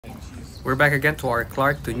We're back again to our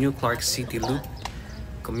Clark to New Clark City Loop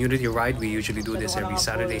community ride. We usually do this every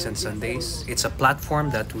Saturdays and Sundays. It's a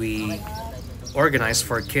platform that we organize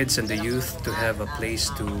for kids and the youth to have a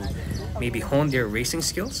place to maybe hone their racing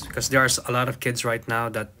skills, because there's a lot of kids right now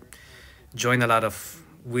that join a lot of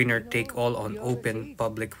winner take all on open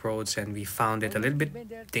public roads, and we found it a little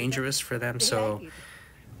bit dangerous for them. So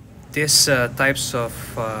these types of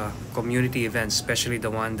community events, especially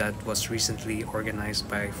the one that was recently organized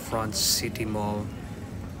by Front City Mall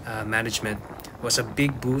management, was a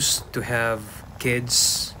big boost to have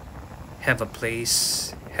kids have a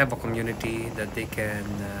place, have a community that they can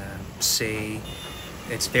say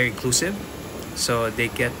it's very inclusive. So they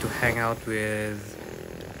get to hang out with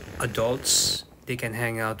adults. They can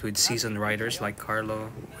hang out with seasoned riders like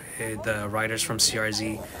Carlo, with riders from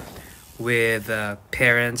CRZ, with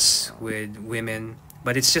parents, with women.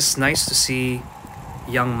 But it's just nice to see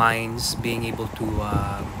young minds being able to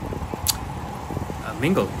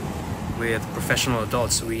mingle with professional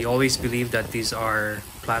adults. We always believe that these are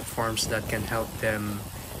platforms that can help them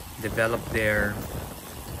develop their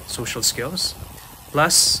social skills.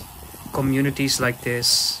 Plus, communities like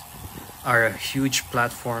this are a huge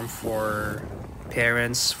platform for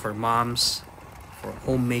parents, for moms, for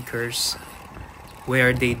homemakers,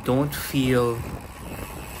 where they don't feel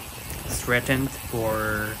threatened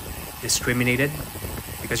or discriminated.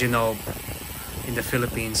 Because, you know, in the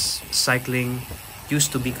Philippines, cycling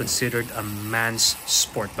used to be considered a man's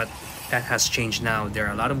sport, but that has changed now. There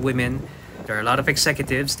are a lot of women, there are a lot of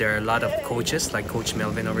executives, there are a lot of coaches like Coach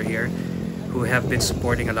Melvin over here who have been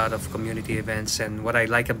supporting a lot of community events. And what I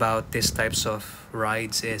like about these types of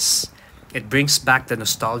rides is it brings back the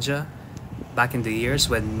nostalgia back in the years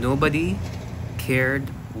when nobody cared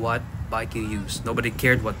what bike you use, nobody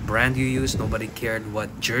cared what brand you use, nobody cared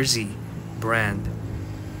what jersey brand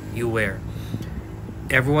you wear.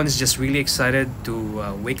 Everyone is just really excited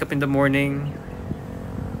to wake up in the morning,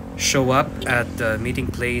 show up at the meeting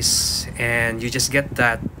place, and you just get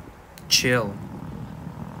that chill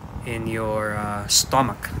in your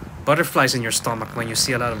stomach, butterflies in your stomach when you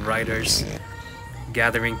see a lot of riders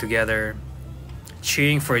gathering together,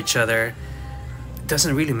 cheering for each other. It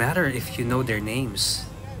doesn't really matter if you know their names.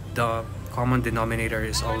 The common denominator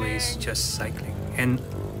is always just cycling. And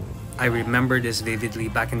I remember this vividly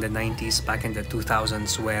back in the 90s, back in the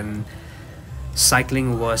 2000s, when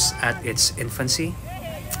cycling was at its infancy.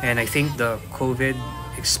 And I think the COVID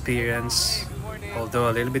experience, although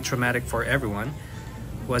a little bit traumatic for everyone,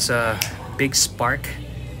 was a big spark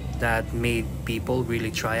that made people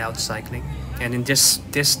really try out cycling. And in this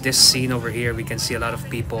scene over here, we can see a lot of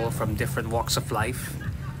people from different walks of life,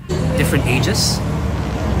 different ages.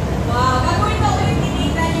 Wow, gagawin ba ulit ni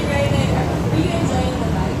Nathan yung rider? Are you enjoying the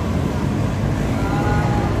ride?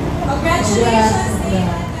 Congratulations,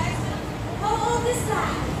 Nathan, guys. How old is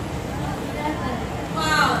that? 11.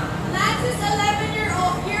 Wow, Max is 11 years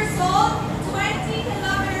old,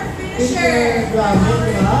 20-kilometer finisher.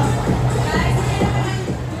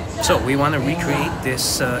 So we want to recreate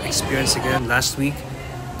this experience again. Last week,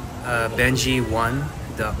 Benji won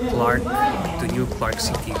the Clark to New Clark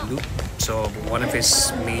City Loop. So one of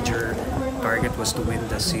his major target was to win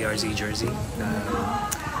the CRZ jersey.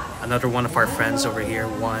 Another one of our friends over here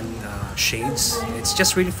won shades. It's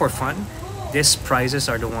just really for fun. These prizes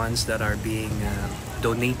are the ones that are being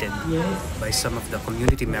donated by some of the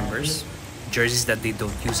community members. Jerseys that they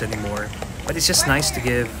don't use anymore. But it's just nice to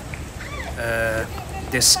give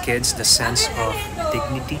these kids the sense of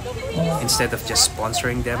dignity instead of just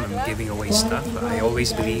sponsoring them and giving away stuff. I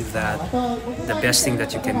always believe that the best thing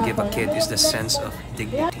that you can give a kid is the sense of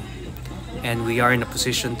dignity. And we are in a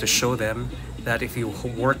position to show them that if you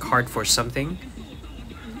work hard for something,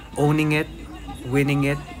 owning it, winning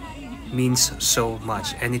it means so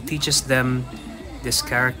much. And it teaches them this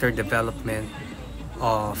character development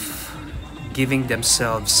of giving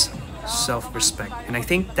themselves self-respect. And I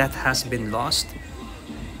think that has been lost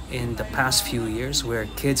in the past few years, where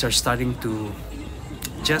kids are starting to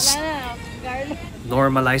just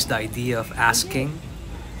normalize the idea of asking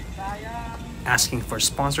for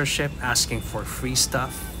sponsorship, asking for free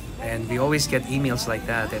stuff. And we always get emails like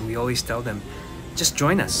that, and we always tell them, just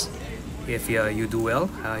join us. If you do well,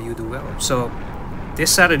 you do well. So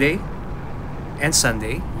this Saturday and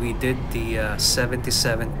Sunday, we did the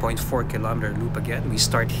 77.4 kilometer loop again. We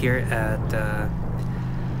start here at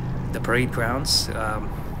the parade grounds.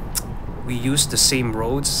 We use the same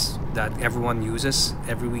roads that everyone uses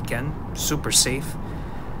every weekend. Super safe.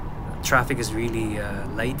 Traffic is really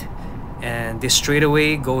light. And this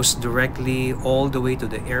straightaway goes directly all the way to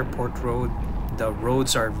the airport road. The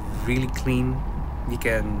roads are really clean. You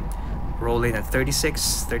can rolling at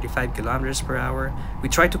 36, 35 kilometers per hour. We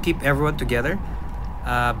try to keep everyone together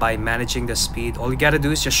by managing the speed. All you gotta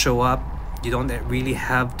do is just show up. You don't really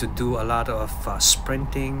have to do a lot of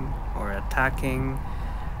sprinting or attacking.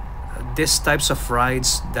 These types of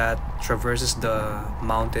rides that traverses the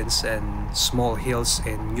mountains and small hills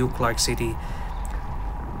in New Clark City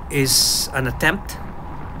is an attempt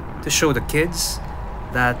to show the kids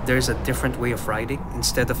that there's a different way of riding.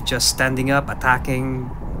 Instead of just standing up, attacking,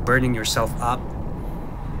 burning yourself up,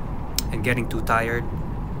 and getting too tired.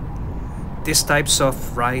 These types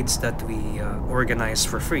of rides that we organize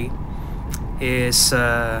for free is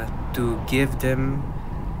to give them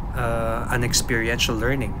an experiential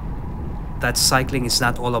learning. That cycling is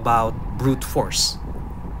not all about brute force.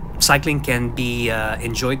 Cycling can be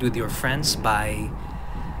enjoyed with your friends by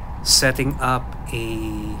setting up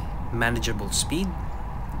a manageable speed,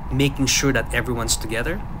 making sure that everyone's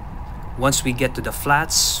together. Once we get to the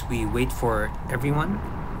flats, we wait for everyone.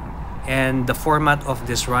 And the format of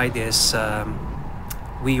this ride is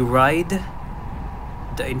we ride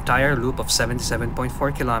the entire loop of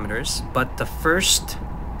 77.4 kilometers, but the first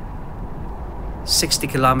 60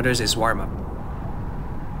 kilometers is warm-up.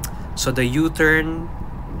 So the U-turn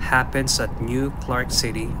happens at New Clark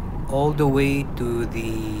City all the way to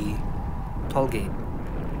the toll gate.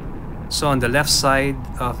 So on the left side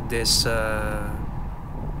of this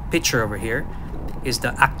picture over here is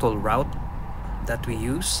the actual route that we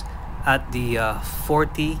use. At the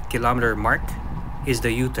 40 kilometer mark is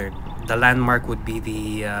the U-turn. The landmark would be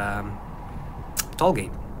the toll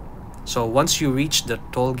gate. So once you reach the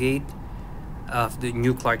toll gate of the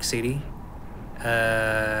New Clark City,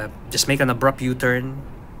 just make an abrupt U-turn.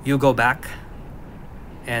 You go back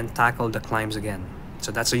and tackle the climbs again.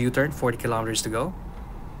 So that's a U-turn, 40 kilometers to go.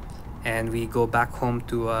 And we go back home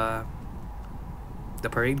to the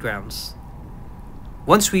parade grounds.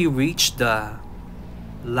 Once we reach the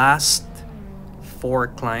last 4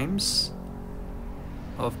 climbs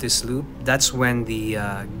of this loop, that's when the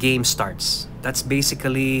game starts. That's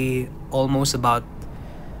basically almost about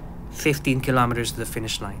 15 kilometers to the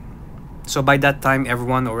finish line. So by that time,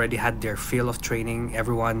 everyone already had their fill of training.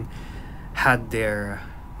 Everyone had their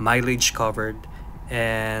mileage covered.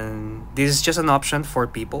 And this is just an option for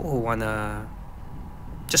people who want to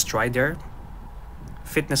just try their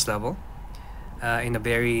fitness level in a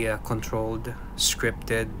very controlled,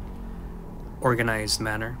 scripted, organized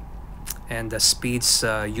manner. And the speeds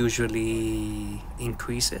usually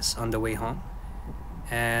increases on the way home.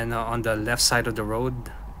 And on the left side of the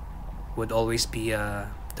road would always be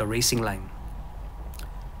the racing line.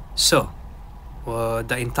 So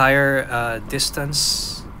the entire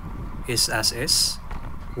distance is as is.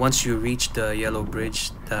 Once you reach the yellow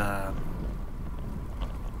bridge, the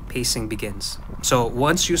pacing begins. So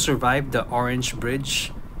once you survive the orange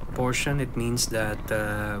bridge portion, it means that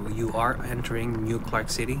you are entering New Clark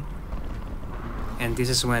City. And this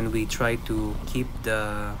is when we try to keep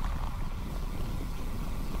the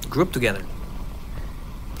group together.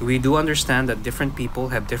 We do understand that different people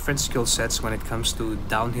have different skill sets when it comes to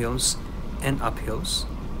downhills and uphills.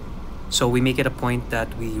 So we make it a point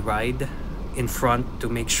that we ride in front to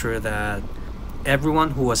make sure that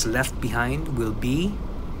everyone who was left behind will be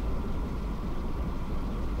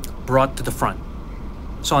brought to the front.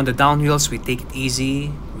 So on the downhills, we take it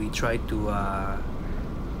easy. We try to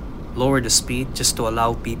lower the speed just to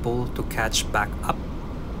allow people to catch back up.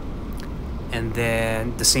 And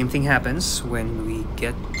then the same thing happens when we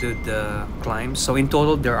get to the climb. So in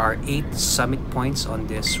total, there are 8 summit points on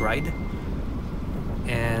this ride.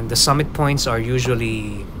 And the summit points are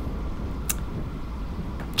usually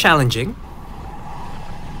challenging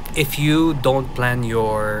if you don't plan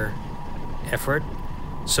your effort.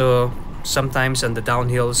 So sometimes on the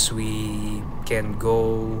downhills we can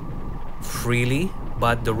go freely,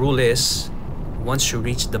 but the rule is once you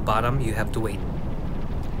reach the bottom you have to wait.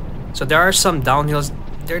 So there are some downhills,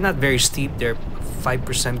 they're not very steep, they're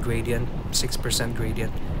 5% gradient, 6%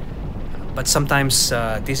 gradient, but sometimes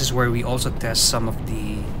this is where we also test some of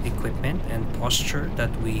the equipment and posture that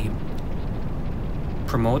we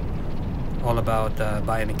promote, all about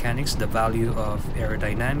biomechanics, the value of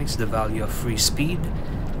aerodynamics, the value of free speed,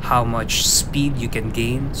 how much speed you can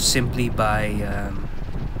gain simply by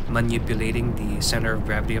manipulating the center of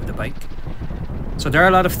gravity of the bike. So there are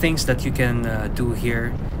a lot of things that you can do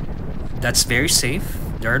here that's very safe.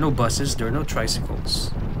 There are no buses, there are no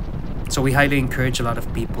tricycles. So we highly encourage a lot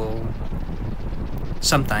of people,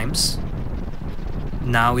 sometimes,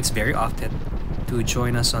 now it's very often, to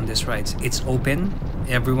join us on these rides. It's open,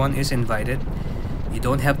 everyone is invited. You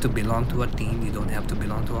don't have to belong to a team, you don't have to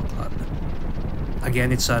belong to a club.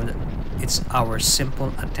 Again, it's our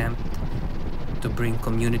simple attempt to bring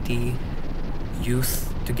community,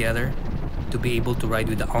 youth together, to be able to ride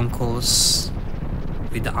with the uncles,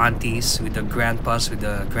 with the aunties, with the grandpas, with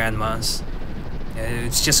the grandmas.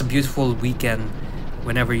 It's just a beautiful weekend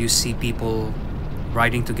whenever you see people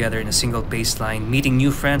riding together in a single pace line, meeting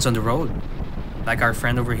new friends on the road. Like our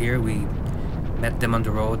friend over here, we met them on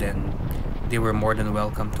the road and they were more than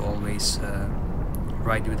welcome to always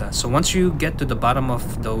ride with us. So once you get to the bottom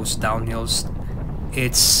of those downhills,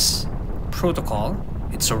 it's protocol,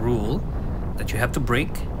 it's a rule that you have to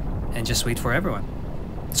brake and just wait for everyone.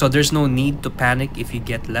 So there's no need to panic if you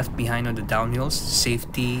get left behind on the downhills.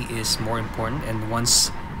 Safety is more important, and once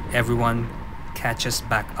everyone catches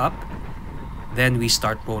back up, then we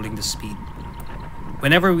start rolling the speed.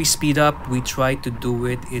 Whenever we speed up, we try to do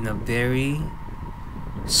it in a very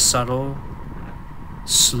subtle,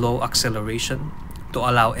 slow acceleration to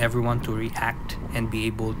allow everyone to react and be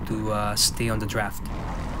able to stay on the draft.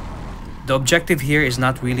 The objective here is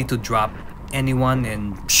not really to drop anyone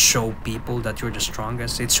and show people that you're the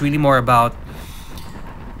strongest. It's really more about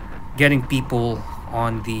getting people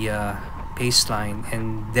on the pace line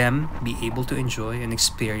and them be able to enjoy and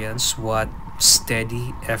experience what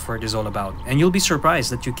steady effort is all about. And you'll be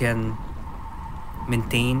surprised that you can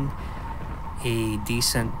maintain a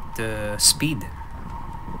decent speed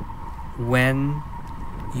when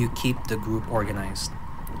you keep the group organized.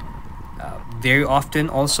 Very often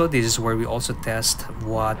also, this is where we also test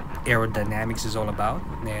what aerodynamics is all about.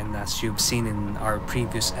 And as you've seen in our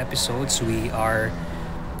previous episodes, we are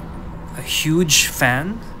a huge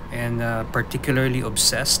fan and particularly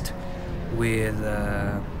obsessed with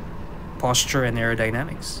posture and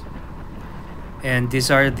aerodynamics. And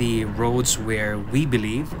these are the roads where we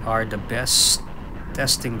believe are the best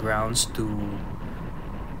testing grounds to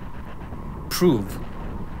prove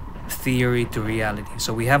theory to reality.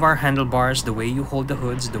 So we have our handlebars, the way you hold the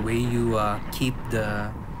hoods, the way you keep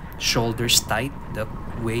the shoulders tight, the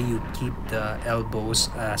way you keep the elbows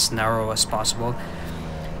as narrow as possible.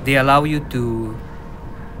 They allow you to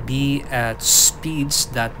be at speeds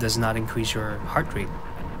that does not increase your heart rate.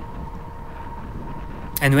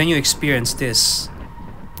 And when you experience this,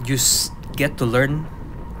 you get to learn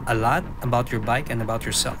a lot about your bike and about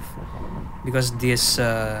yourself, because these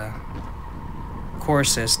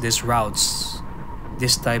courses, these routes,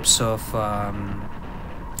 these types of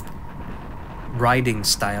riding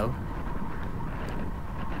style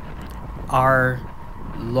are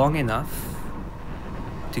long enough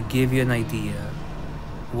to give you an idea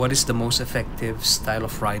what is the most effective style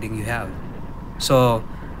of riding you have. So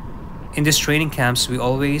in these training camps, we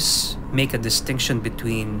always make a distinction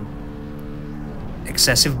between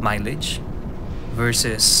excessive mileage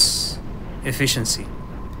versus efficiency.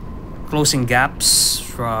 Closing gaps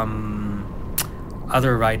from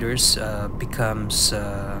other riders becomes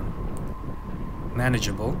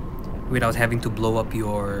manageable without having to blow up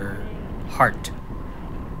your heart,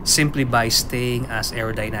 simply by staying as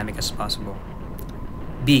aerodynamic as possible.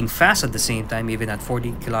 Being fast at the same time, even at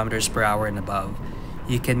 40 kilometers per hour and above,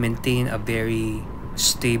 you can maintain a very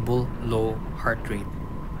stable, low heart rate.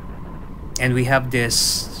 And we have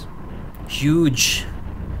this huge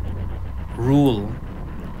rule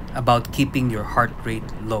about keeping your heart rate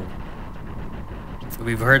low.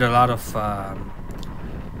 We've heard a lot of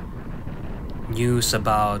news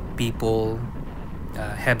about people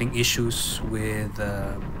having issues with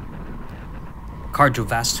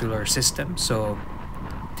cardiovascular system. So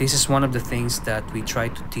this is one of the things that we try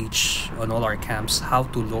to teach on all our camps, how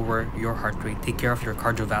to lower your heart rate, take care of your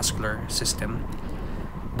cardiovascular system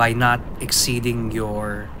by not exceeding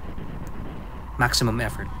your maximum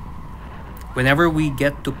effort. Whenever we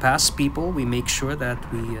get to pass people, we make sure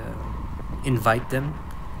that we invite them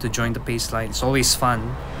to join the pace line. It's always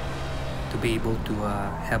fun to be able to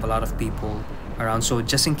have a lot of people around. So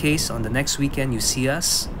just in case on the next weekend you see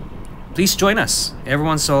us, please join us.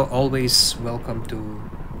 Everyone's always welcome to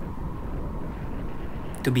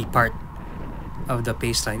be part of the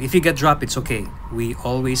pace line. If you get dropped, it's okay. We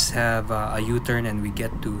always have a U-turn and we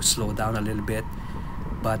get to slow down a little bit.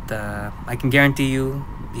 But I can guarantee you,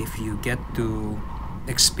 if you get to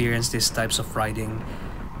experience these types of riding,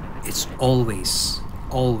 it's always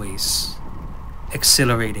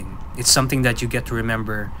exhilarating. It's something that you get to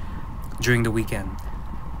remember during the weekend.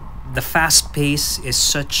 The fast pace is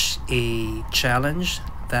such a challenge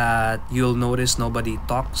that you'll notice nobody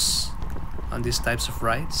talks on these types of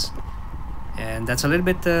rides, and that's a little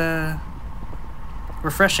bit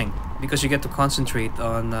refreshing, because you get to concentrate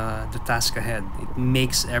on the task ahead. It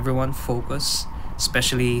makes everyone focus,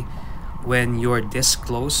 especially when you're this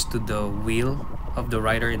close to the wheel of the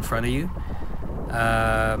rider in front of you.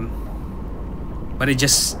 But it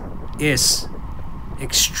just is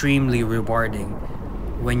extremely rewarding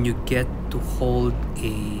when you get to hold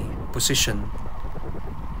a position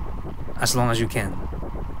as long as you can,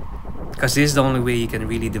 because this is the only way you can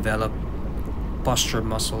really develop posture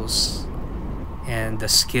muscles and the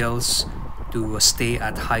skills to stay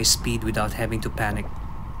at high speed without having to panic.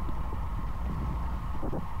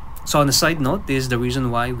 So on a side note, this is the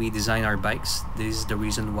reason why we design our bikes. This is the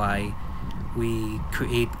reason why we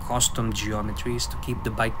create custom geometries to keep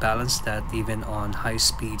the bike balanced, that even on high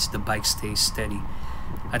speeds the bike stays steady.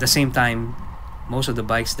 At the same time, most of the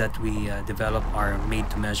bikes that we develop are made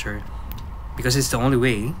to measure, because it's the only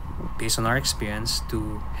way, based on our experience,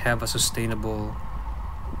 to have a sustainable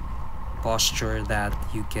posture that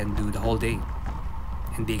you can do the whole day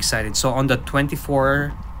and be excited. So on the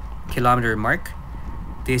 24-kilometer mark,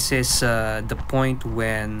 this is the point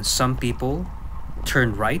when some people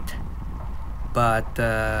turn right, but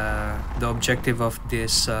the objective of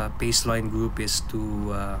this baseline group is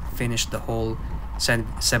to finish the whole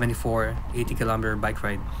 74 80-kilometer bike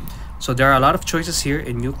ride. So there are a lot of choices here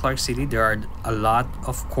in New Clark City. There are a lot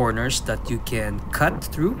of corners that you can cut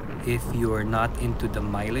through if you're not into the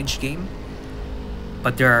mileage game,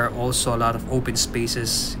 but there are also a lot of open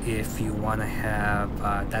spaces if you want to have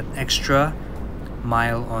that extra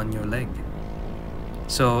mile on your leg.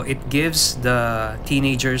 So it gives the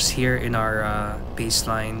teenagers here in our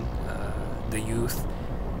baseline, the youth,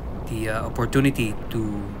 the opportunity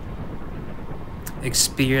to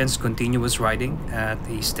experience continuous riding at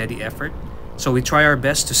a steady effort. So we try our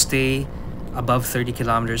best to stay above 30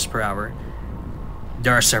 kilometers per hour.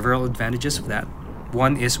 There are several advantages of that.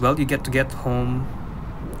 One is, well, you get to get home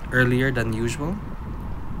earlier than usual.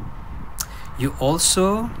 You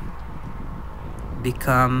also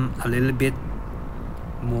become a little bit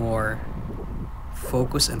more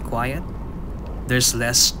focused and quiet. There's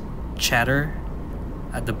less chatter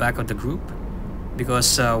at the back of the group,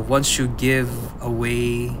 because once you give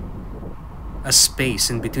away a space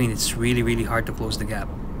in between, it's really hard to close the gap.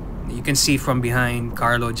 You can see from behind,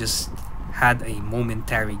 Carlo just had a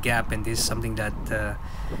momentary gap, and this is something that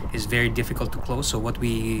is very difficult to close. So what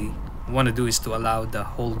we want to do is to allow the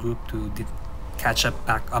whole group to catch up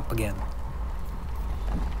back up again.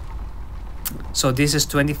 So this is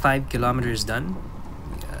 25 kilometers done.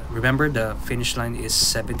 Remember, the finish line is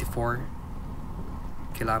 74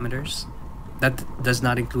 kilometers. That does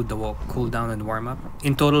not include the walk, cool down, and warm up.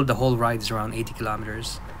 In total, the whole ride is around 80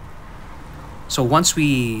 kilometers. So once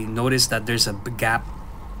we notice that there's a gap,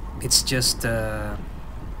 it's just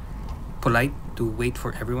polite to wait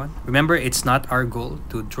for everyone. Remember, it's not our goal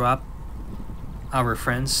to drop our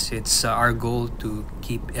friends. It's our goal to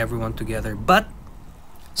keep everyone together, but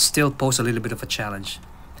still pose a little bit of a challenge.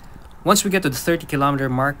 Once we get to the 30-kilometer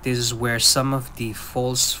mark, this is where some of the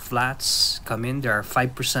false flats come in. There are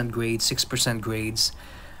 5% grades, 6% grades.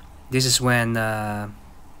 This is when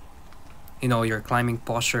your climbing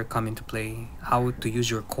posture come into play, how to use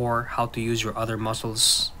your core, how to use your other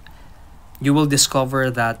muscles. You will discover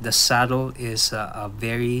that the saddle is a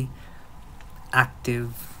very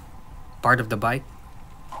active part of the bike.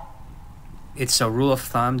 It's a rule of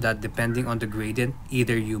thumb that depending on the gradient,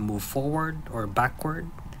 either you move forward or backward.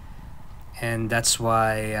 And that's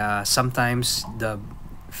why sometimes the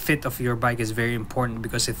fit of your bike is very important,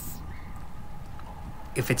 because if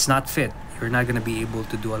it's not fit, you're not going to be able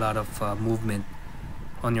to do a lot of movement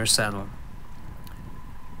on your saddle.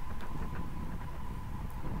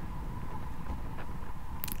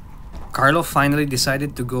 Carlo finally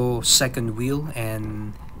decided to go second wheel,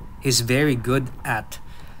 and he's very good at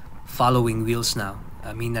following wheels now.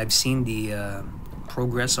 I mean, I've seen the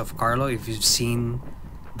progress of Carlo. If you've seen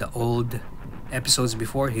the old episodes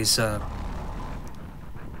before, he's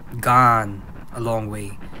gone a long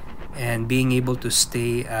way, and being able to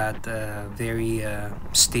stay at a very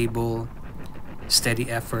stable, steady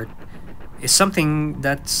effort is something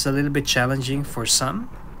that's a little bit challenging for some,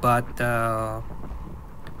 but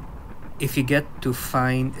if you get to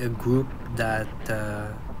find a group that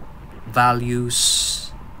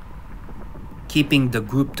values keeping the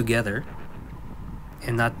group together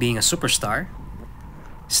and not being a superstar,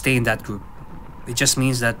 stay in that group. It just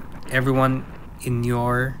means that everyone in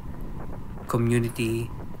your community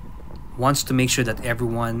wants to make sure that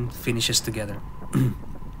everyone finishes together.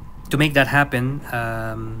 To make that happen,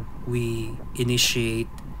 we initiate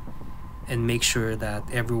and make sure that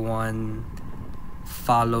everyone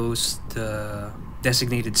follows the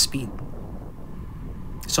designated speed.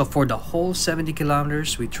 So for the whole 70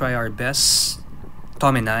 kilometers, we try our best,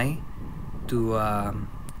 Tom and I, to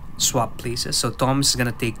swap places. So Tom's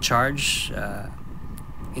gonna take charge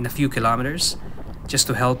in a few kilometers just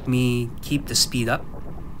to help me keep the speed up.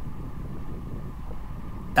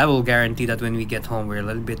 That will guarantee that when we get home, we're a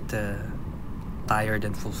little bit tired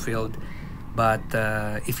and fulfilled. But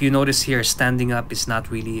if you notice here, standing up is not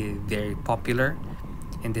really very popular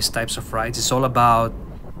in these types of rides. It's all about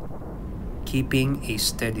keeping a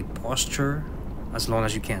steady posture as long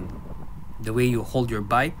as you can. The way you hold your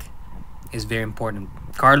bike is very important.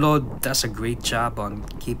 Carlo does a great job on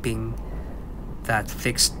keeping that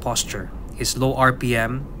fixed posture. His low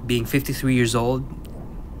RPM, being 53 years old,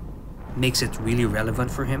 makes it really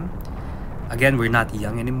relevant for him. Again, we're not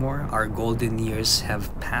young anymore. Our golden years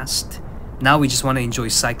have passed. Now we just want to enjoy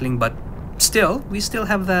cycling, but we still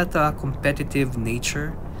have that competitive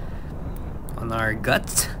nature on our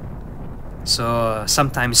gut. So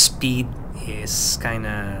sometimes speed is kind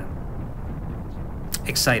of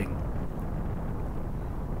exciting.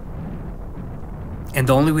 And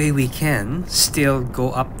the only way we can still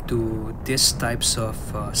go up to these types of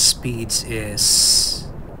speeds is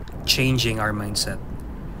changing our mindset.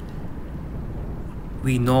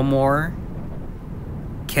 We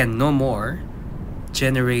can no more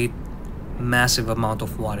generate massive amount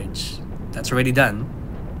of wattage. That's already done.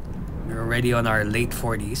 We're already on our late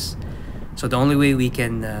 40s. So the only way we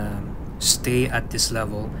can stay at this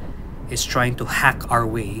level is trying to hack our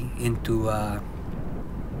way into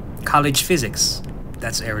college physics.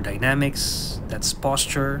 That's aerodynamics, that's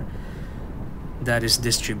posture, that is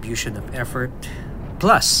distribution of effort,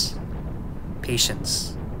 plus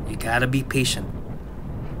patience. You gotta be patient.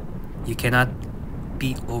 You cannot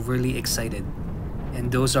be overly excited.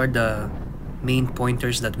 And those are the main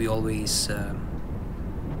pointers that we always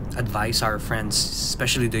advise our friends,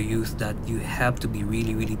 especially the youth, that you have to be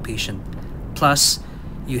really, really patient. Plus,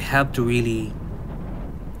 you have to really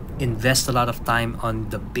invest a lot of time on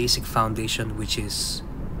the basic foundation, which is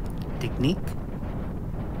technique,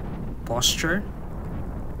 posture,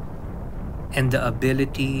 and the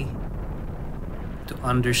ability to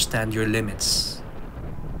understand your limits.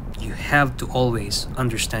 You have to always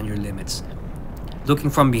understand your limits.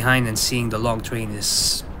 Looking from behind and seeing the long train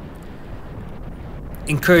is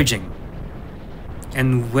encouraging.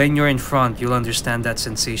 And when you're in front, you'll understand that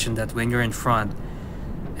sensation, that when you're in front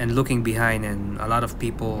and looking behind and a lot of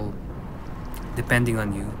people depending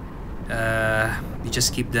on you, you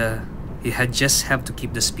just have to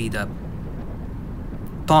keep the speed up.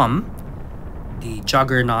 Tom, the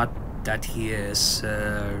juggernaut that he is,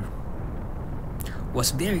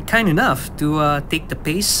 was very kind enough to take the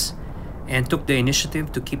pace and took the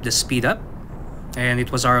initiative to keep the speed up. And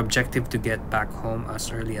it was our objective to get back home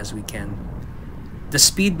as early as we can. The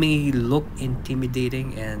speed may look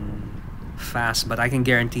intimidating and fast, but I can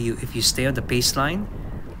guarantee you, if you stay on the pace line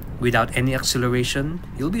without any acceleration,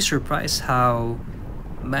 you'll be surprised how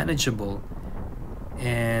manageable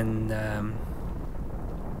and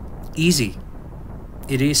easy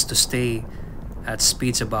it is to stay at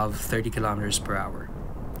speeds above 30 kilometers per hour.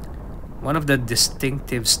 One of the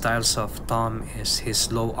distinctive styles of Tom is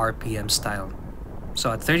his low RPM style.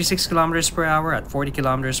 So at 36 kilometers per hour, at 40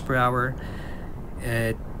 kilometers per hour,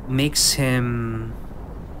 it makes him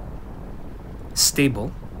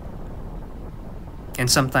stable, and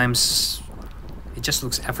sometimes it just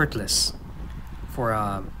looks effortless for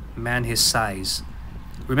a man his size.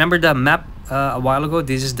 Remember the map a while ago?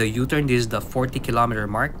 This is the U-turn. This is the 40-kilometer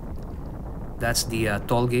mark. That's the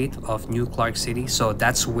toll gate of New Clark City. So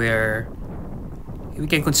that's where we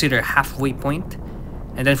can consider halfway point,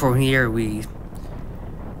 and then from here we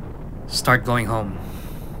start going home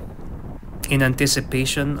in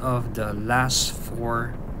anticipation of the last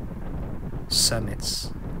 4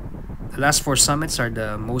 summits. The last 4 summits are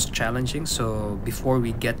the most challenging, so before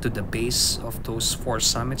we get to the base of those 4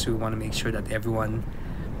 summits, we want to make sure that everyone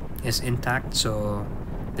is intact. So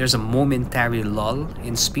there's a momentary lull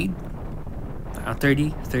in speed,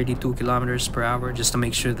 32 kilometers per hour, just to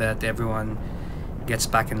make sure that everyone gets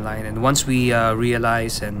back in line. And once we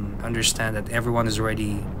realize and understand that everyone is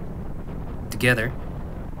already together,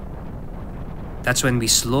 that's when we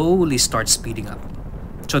slowly start speeding up.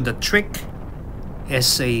 So the trick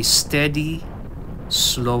is a steady,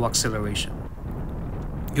 slow acceleration.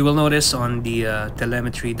 You will notice on the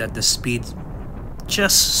telemetry that the speed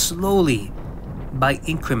just slowly, by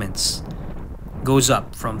increments, goes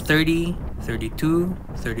up from 30, 32,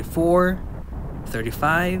 34,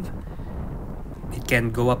 35. It can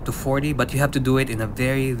go up to 40, but you have to do it in a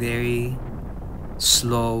very, very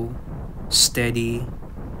slow, steady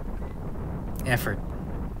effort.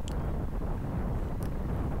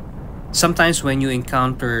 Sometimes when you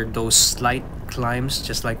encounter those slight climbs,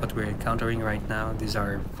 just like what we're encountering right now, these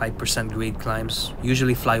are 5% grade climbs,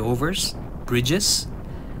 usually flyovers, bridges.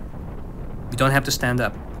 You don't have to stand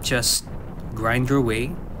up, just grind your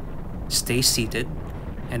way, stay seated,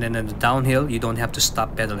 And then in the downhill, you don't have to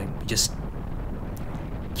stop pedaling. You just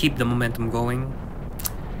keep the momentum going.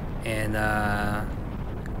 And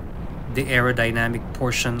the aerodynamic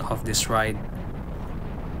portion of this ride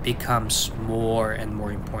becomes more and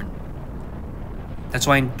more important. That's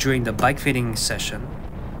why during the bike fitting session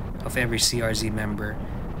of every CRZ member,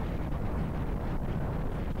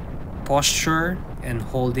 posture and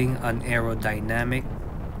holding an aerodynamic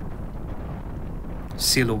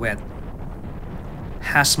silhouette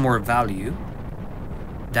has more value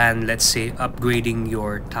than, let's say, upgrading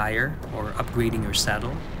your tire or upgrading your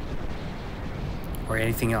saddle or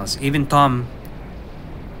anything else. Even Tom,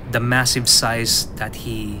 the massive size that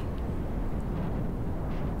he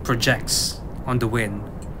projects on the wind,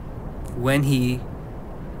 when he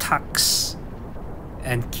tucks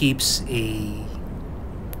and keeps a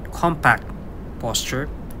compact posture,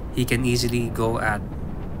 he can easily go at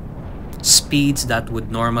speeds that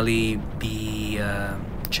would normally be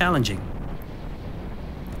challenging.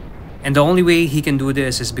 And the only way he can do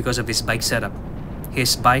this is because of his bike setup.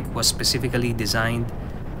 His bike was specifically designed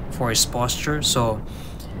for his posture, so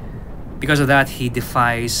because of that, he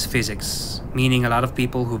defies physics, meaning a lot of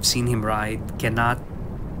people who've seen him ride cannot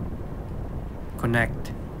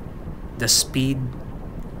connect the speed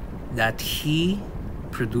that he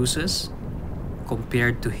produces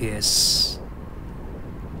compared to his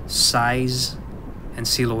size and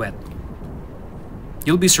silhouette.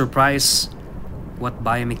 You'll be surprised what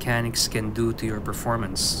biomechanics can do to your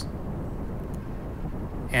performance.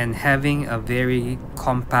 And having a very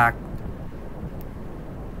compact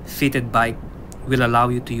fitted bike will allow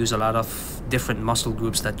you to use a lot of different muscle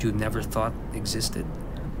groups that you never thought existed.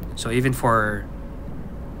 So even for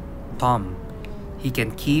Tom, he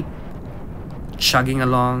can keep chugging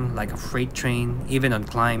along like a freight train, even on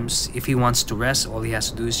climbs. If he wants to rest, all he has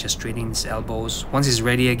to do is just straighten his elbows. Once he's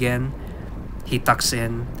ready again, he tucks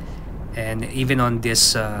in. And even on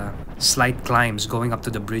this slight climbs going up to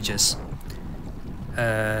the bridges, he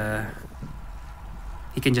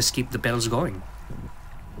can just keep the pedals going.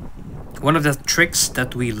 One of the tricks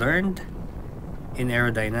that we learned in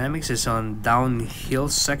aerodynamics is on downhill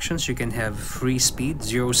sections, you can have free speed,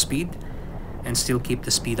 zero speed, and still keep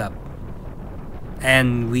the speed up.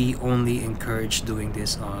 And we only encourage doing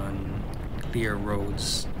this on clear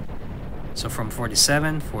roads. So from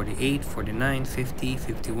 47, 48, 49, 50,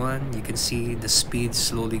 51, you can see the speed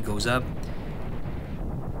slowly goes up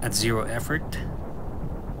at zero effort.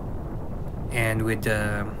 And with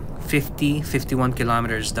 51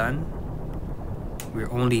 kilometers done,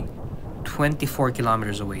 we're only 24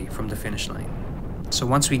 kilometers away from the finish line. So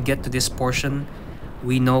once we get to this portion,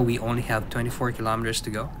 we know we only have 24 kilometers to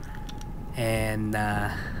go. And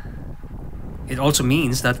it also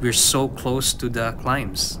means that we're so close to the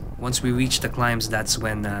climbs. Once we reach the climbs, that's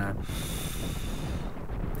when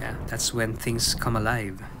things come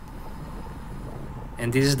alive.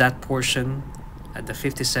 And this is that portion at the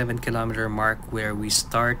 57 kilometer mark where we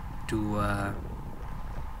start to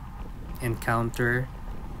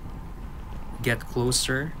get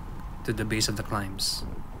closer to the base of the climbs.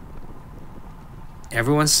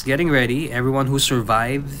 Everyone's getting ready. Everyone who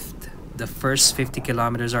survived the first 50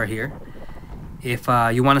 kilometers are here. If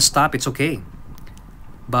you want to stop, it's okay.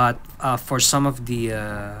 But for some of the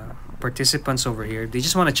participants over here, they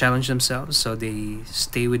just want to challenge themselves, so they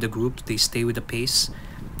stay with the group, they stay with the pace.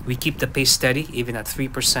 We keep the pace steady even at 3%,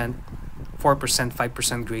 4%,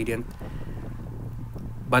 5% gradient.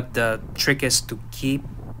 But the trick is to keep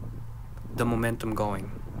the momentum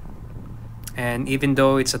going. And even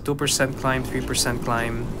though it's a 2% climb, 3%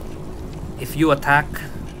 climb, if you attack,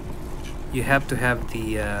 you have to have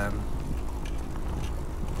the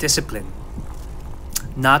discipline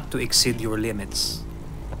not to exceed your limits.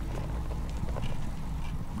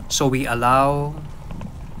 So we allow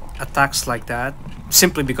attacks like that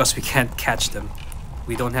simply because we can't catch them.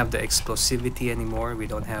 We don't have the explosivity anymore. We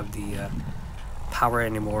don't have the power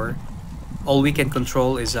anymore. All we can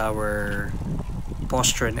control is our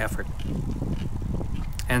posture and effort.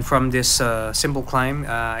 And from this simple climb,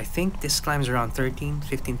 I think this climb is around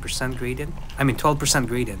 13-15% gradient. I mean 12%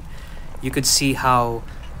 gradient. You could see how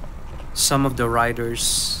some of the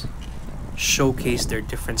riders showcase their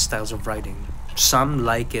different styles of riding. Some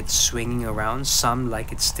like it swinging around, some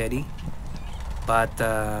like it steady. But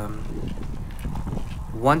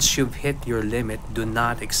once you've hit your limit, do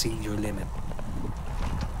not exceed your limit.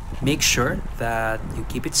 Make sure that you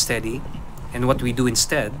keep it steady. And what we do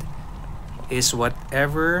instead is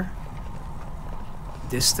whatever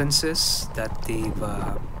distances that they've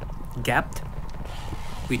gapped,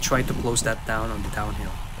 we try to close that down on the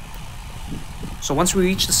downhill. So once we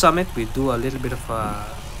reach the summit, we do a little bit of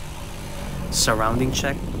surrounding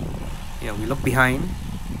check. We look behind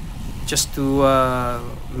just to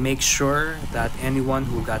make sure that anyone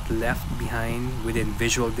who got left behind within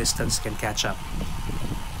visual distance can catch up.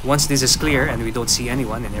 Once this is clear and we don't see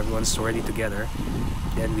anyone and everyone's already together,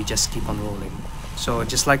 then we just keep on rolling. So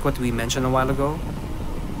just like what we mentioned a while ago,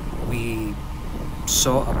 we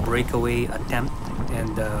saw a breakaway attempt,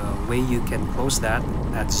 and the way you can close that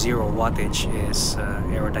at 0 wattage is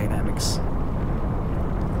aerodynamics.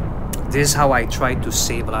 This is how I try to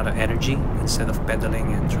save a lot of energy instead of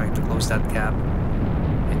pedaling and trying to close that gap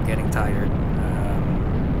and getting tired.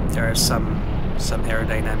 There are some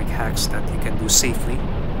aerodynamic hacks that you can do safely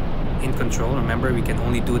in control. Remember, we can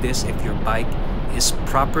only do this if your bike is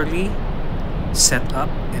properly set up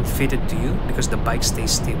and fitted to you, because the bike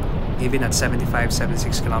stays stable. Even at 75,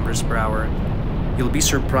 76 kilometers per hour, you'll be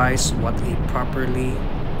surprised what a properly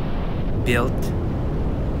built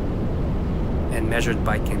and measured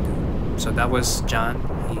bike can do. So that was John.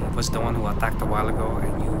 He was the one who attacked a while ago,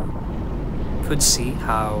 and you could see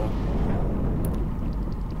how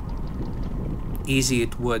easy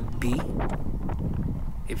it would be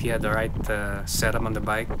if you had the right setup on the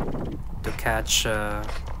bike to catch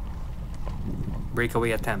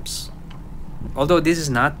breakaway attempts. Although this is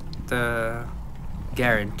not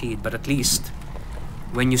guaranteed, but at least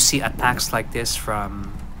when you see attacks like this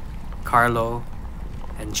from Carlo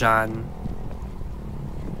and John,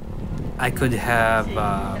 I could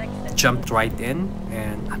have jumped right in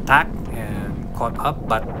and attacked and caught up,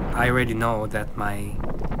 but I already know that my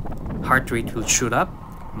heart rate will shoot up,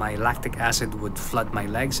 my lactic acid would flood my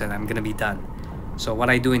legs, and I'm gonna be done. So what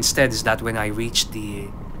I do instead is that when I reach the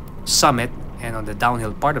summit and on the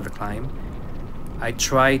downhill part of the climb, I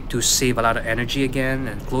try to save a lot of energy again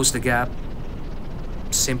and close the gap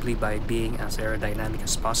simply by being as aerodynamic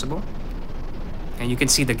as possible. And you can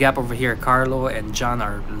see the gap over here. Carlo and John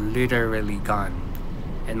are literally gone,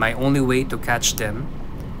 and my only way to catch them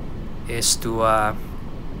is to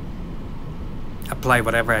apply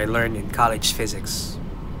whatever I learned in college physics: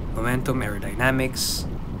 momentum, aerodynamics,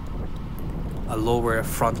 a lower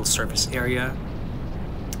frontal surface area,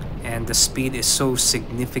 and the speed is so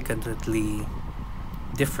significantly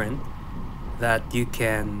different that you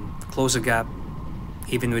can close a gap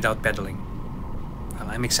even without pedaling.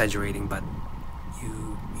 Well, I'm exaggerating, but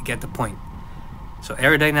you get the point. So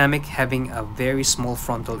aerodynamic, having a very small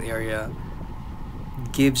frontal area,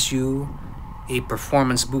 gives you a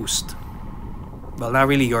performance boost. Well, not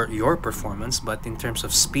really your performance, but in terms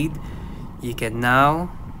of speed, you can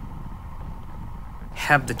now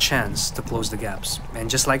have the chance to close the gaps. And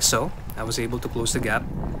just like so, I was able to close the gap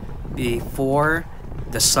before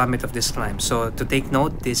the summit of this climb. So to take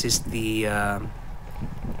note, this is the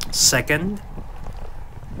second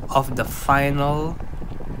of the final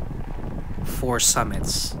 4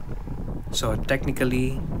 summits. So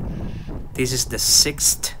technically, this is the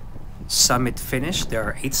 6th summit finish. There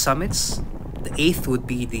are 8 summits. The 8th would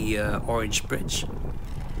be the Orange Bridge.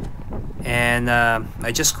 And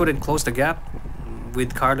I just couldn't close the gap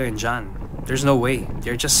with Carlo and John. There's no way.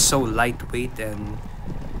 They're just so lightweight and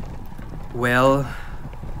well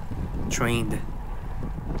trained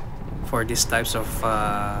for these types of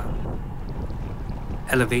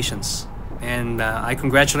elevations, and I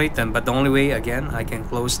congratulate them. But the only way, again, I can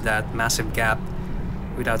close that massive gap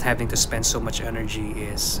without having to spend so much energy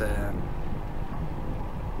is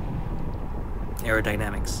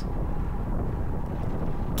aerodynamics.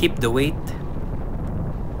 Keep the weight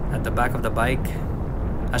at the back of the bike.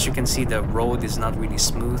 As you can see, the road is not really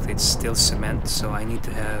smooth, it's still cement, so I need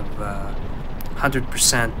to have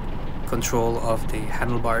 100% control of the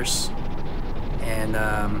handlebars. And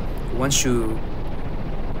once you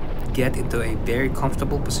get into a very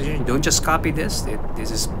comfortable position, don't just copy this.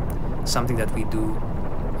 This is something that we do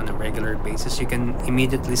on a regular basis. You can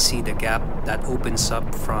immediately see the gap that opens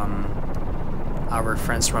up from our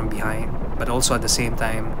friends from behind, but also at the same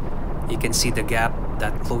time you can see the gap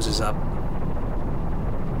that closes up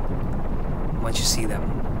once you see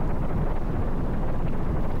them.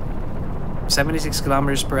 76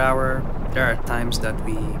 kilometers per hour. There are times that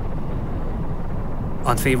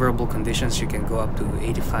on favorable conditions, you can go up to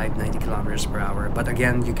 85, 90 kilometers per hour. But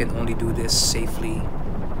again, you can only do this safely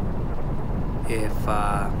if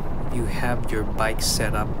you have your bike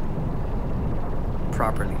set up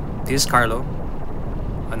properly. This is Carlo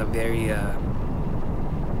on a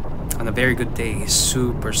very good day. He's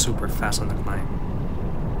super fast on the climb.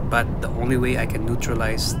 But the only way I can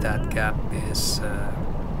neutralize that gap is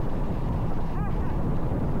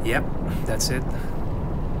yep, that's it.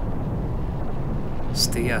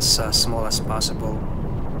 Stay as small as possible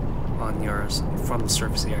on your frontal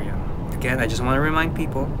surface area. Again, I just want to remind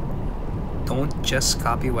people, Don't just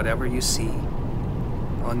copy whatever you see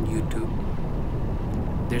on YouTube.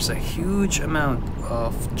 There's a huge amount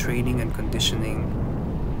of training and conditioning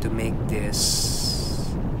to make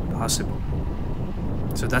this possible.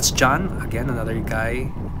 So that's John, again, another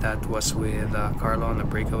guy that was with Carlo on the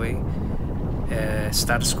breakaway.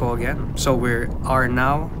 Status quo again. So we are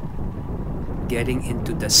now getting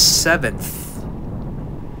into the 7th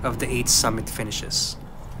of the 8 summit finishes.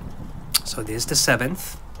 So this is the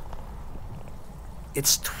 7th.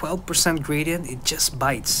 It's 12% gradient. It just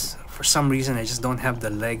bites. For some reason, I just don't have the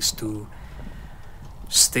legs to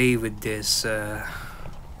stay with this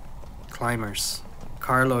climbers.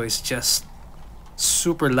 Carlo is just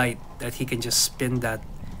super light that he can just spin that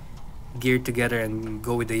gear together and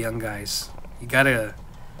go with the young guys. You gotta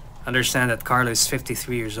understand that Carlo is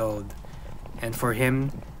 53 years old, and for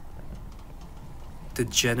him to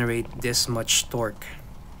generate this much torque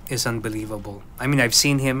is unbelievable. I mean, I've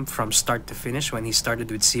seen him from start to finish when he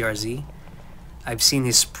started with CRZ. I've seen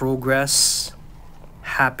his progress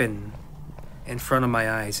happen in front of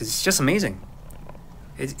my eyes. It's just amazing.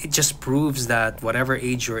 It just proves that whatever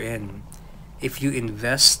age you're in, if you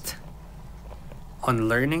invest on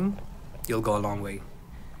learning, you'll go a long way.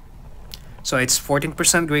 So it's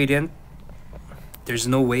 14% gradient. There's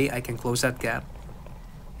no way I can close that gap.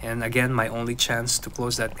 And again, my only chance to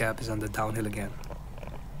close that gap is on the downhill again.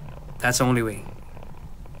 That's the only way.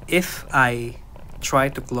 If I try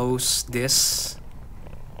to close this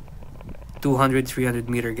 200-300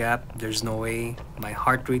 meter gap, there's no way. My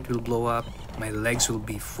heart rate will blow up. My legs will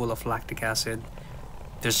be full of lactic acid.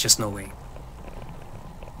 There's just no way.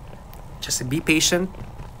 Just be patient.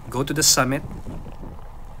 Go to the summit.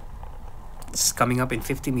 It's coming up in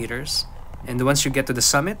 50 meters. And once you get to the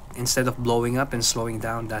summit, instead of blowing up and slowing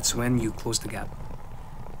down, that's when you close the gap.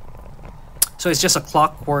 So it's just a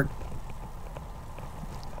clockwork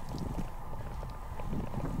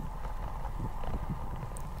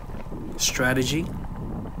strategy.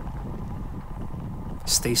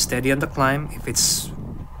 Stay steady on the climb. If it's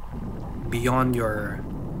beyond your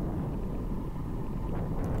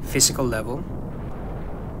physical level,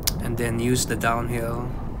 and then use the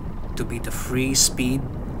downhill to beat the free speed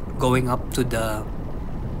going up to the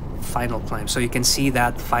final climb. So you can see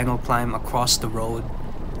that final climb across the road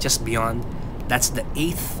just beyond. That's the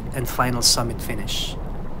 8th and final summit finish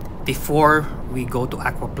before we go to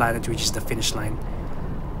Aquaplanet, which is the finish line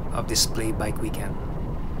of this Play Bike weekend.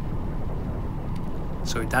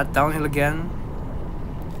 So that downhill again,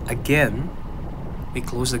 we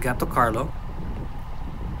close the gap to Carlo,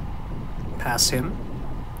 pass him,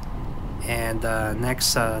 and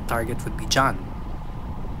next target would be John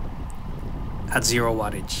at 0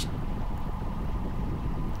 wattage.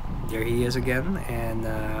 There he is again, and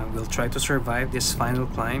we'll try to survive this final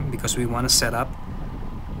climb because we want to set up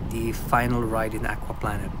the final ride in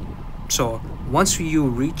Aquaplanet. So once you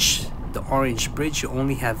reach the Orange Bridge, you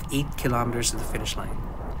only have 8 kilometers to the finish line.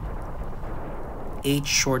 8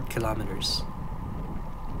 short kilometers.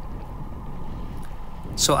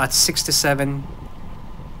 So at 67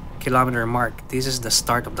 kilometer mark, this is the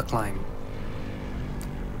start of the climb.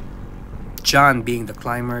 John, being the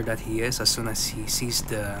climber that he is, as soon as he sees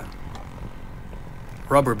the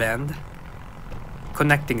rubber band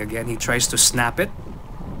connecting again, he tries to snap it.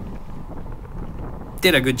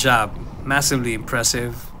 Did a good job. Massively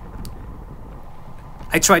impressive.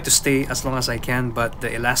 I tried to stay as long as I can, but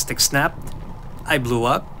the elastic snapped. I blew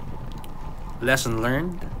up. Lesson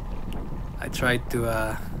learned. I tried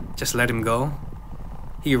to just let him go.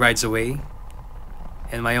 He rides away.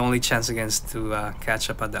 And my only chance again is to catch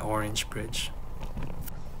up at the Orange Bridge.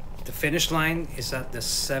 The finish line is at the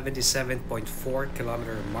 77.4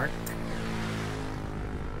 kilometer mark.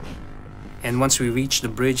 And once we reach the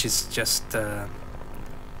bridge, it's just a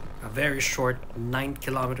very short 9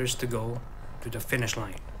 kilometers to go to the finish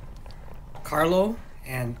line. Carlo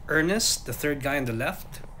and Ernest, the third guy on the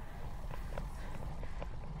left,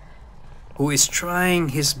 who is trying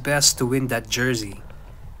his best to win that jersey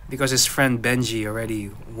because his friend Benji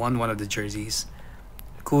already won one of the jerseys.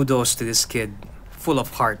 Kudos to this kid, full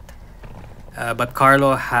of heart. But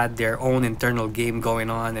Carlo had their own internal game going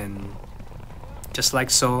on, and just like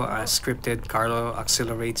so, scripted, Carlo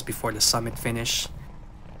accelerates before the summit finish.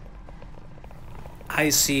 I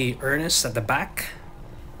see Ernest at the back,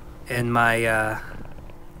 and my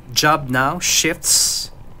job now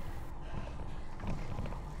shifts.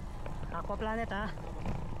 Aquaplanet, huh?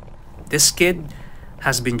 This kid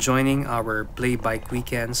has been joining our Play Bike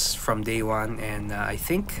weekends from day one, and I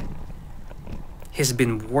think he's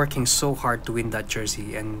been working so hard to win that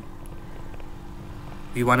jersey, and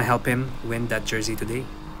we want to help him win that jersey today.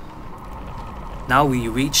 Now we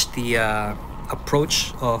reach the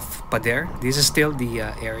approach of Pader. This is still the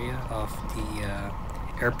area of the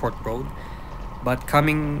airport road, but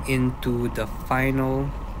coming into the final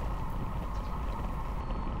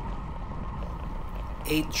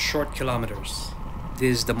 8 short kilometers.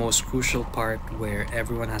 This is the most crucial part where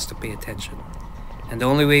everyone has to pay attention. And the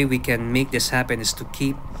only way we can make this happen is to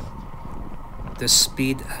keep the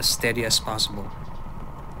speed as steady as possible.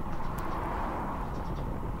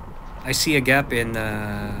 I see a gap in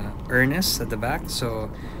Ernest at the back, so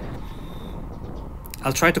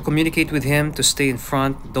I'll try to communicate with him to stay in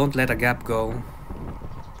front. Don't let a gap go,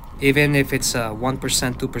 even if it's a 1%,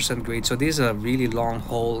 2% grade. So this is a really long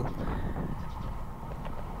hole.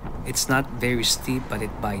 It's not very steep, but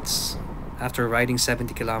it bites. After riding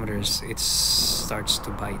 70 kilometers, it starts to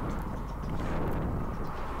bite.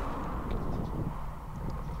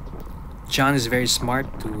 John is very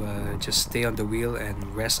smart to just stay on the wheel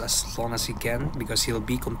and rest as long as he can, because he'll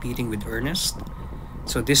be competing with Ernest.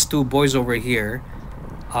 So these two boys over here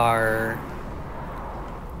are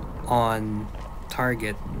on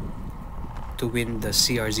target to win the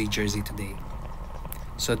CRZ jersey today.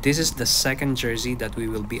 So this is the second jersey that we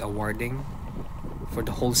will be awarding for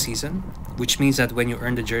the whole season, which means that when you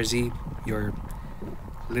earn the jersey, you're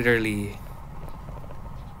literally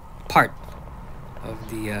part of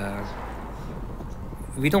the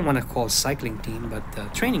we don't want to call cycling team, but the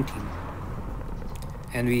training team.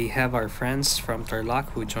 And we have our friends from Tarlac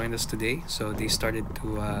who joined us today, so they started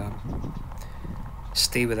to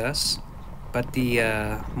stay with us. But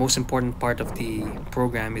the most important part of the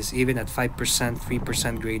program is, even at 5%,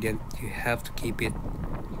 3% gradient, you have to keep it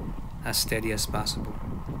as steady as possible.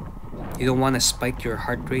 You don't want to spike your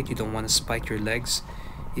heart rate, you don't want to spike your legs.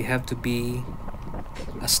 You have to be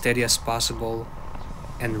as steady as possible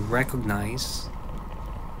and recognize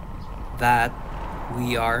that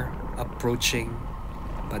we are approaching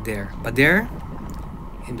Pader. Pader,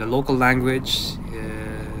 in the local language,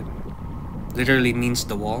 literally means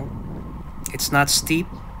the wall. It's not steep,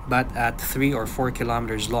 but at 3 or 4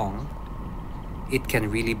 kilometers long, it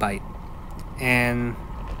can really bite. And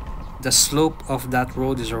the slope of that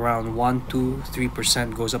road is around 1, 2,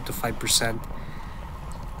 3%, goes up to 5%.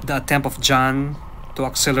 The attempt of John to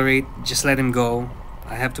accelerate, just let him go.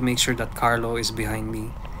 I have to make sure that Carlo is behind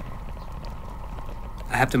me.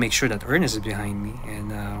 I have to make sure that Ernest is behind me,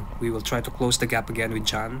 and we will try to close the gap again with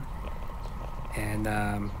John and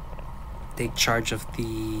take charge of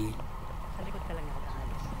the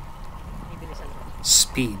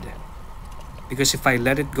speed, because if I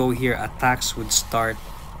let it go here, attacks would start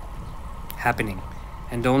happening,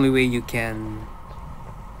 and the only way you can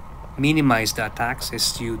minimize the attacks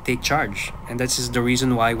is you take charge. And this is the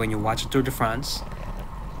reason why when you watch the Tour de France,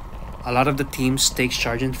 a lot of the teams take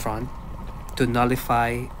charge in front to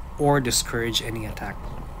nullify or discourage any attack.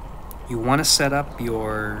 You want to set up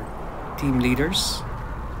your team leaders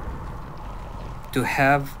to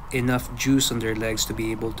have enough juice on their legs to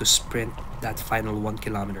be able to sprint that final 1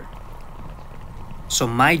 kilometer. So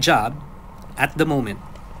my job at the moment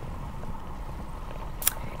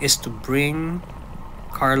is to bring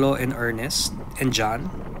Carlo and Ernest and John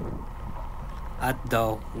at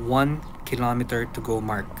the 1 kilometer to go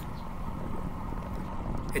mark.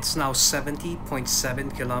 It's now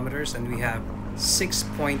 70.7 kilometers and we have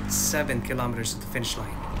 6.7 kilometers to the finish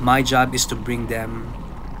line. My job is to bring them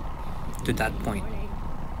to that point.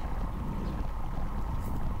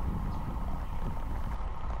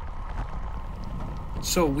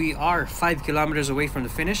 So we are 5 kilometers away from the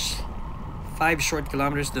finish. 5 short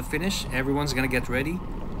kilometers to the finish. Everyone's gonna get ready.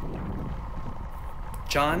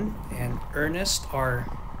 John and Ernest are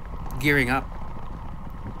gearing up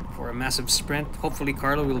for a massive sprint. Hopefully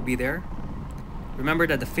Carlo will be there. Remember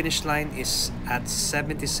that the finish line is at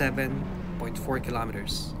 77.4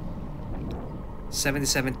 kilometers.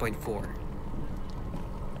 77.4.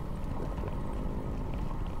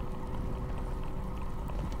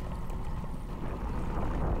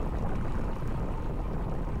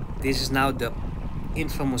 This is now the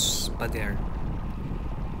infamous Pader.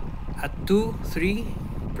 At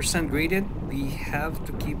 2-3% gradient, we have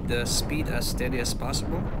to keep the speed as steady as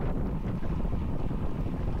possible.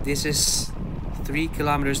 This is 3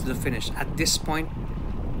 kilometers to the finish. At this point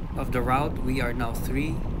of the route, we are now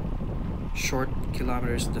 3 short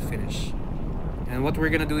kilometers to the finish. And what we're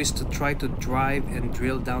gonna do is to try to drive and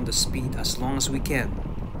drill down the speed as long as we can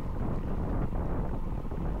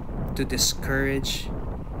to discourage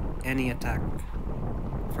any attack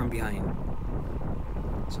from behind.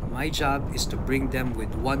 So my job is to bring them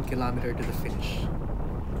with 1 kilometer to the finish.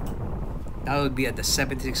 That would be at the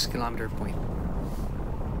 76 kilometer point.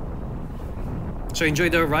 So enjoy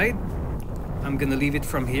the ride. I'm gonna leave it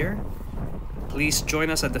from here. Please join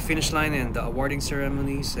us at the finish line and the awarding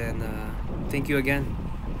ceremonies, and thank you again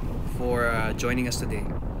for joining us today.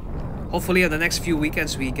 Hopefully on the next few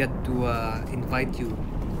weekends we get to invite you.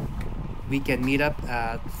 We can meet up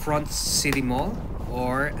at Front City Mall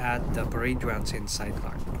or at the parade grounds in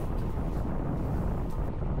Sidecar.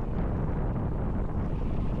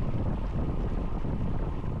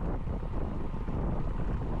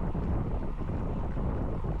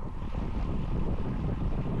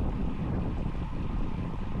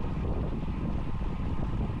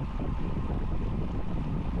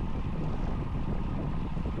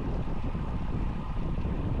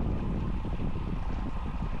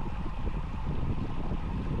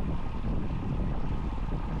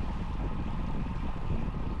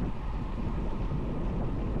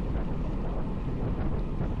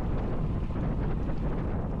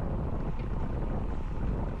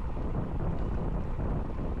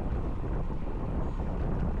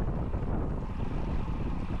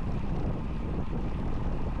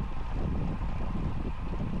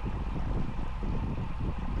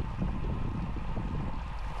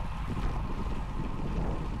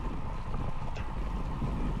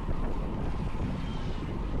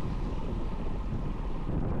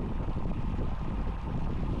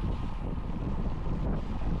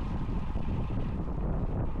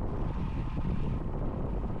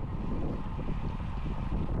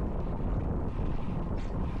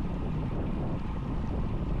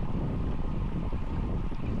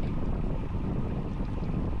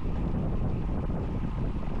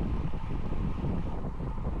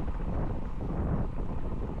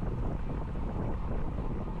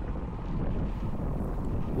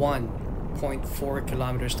 One 1.4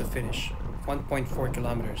 kilometers to finish. 1.4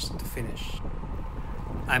 kilometers to finish.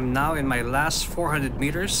 I'm now in my last 400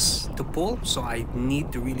 meters to pull, so I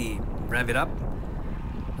need to really rev it up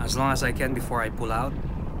as long as I can before I pull out.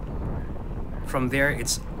 From there,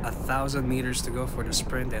 it's 1,000 meters to go for the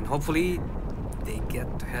sprint, and hopefully they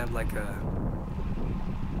get to have like a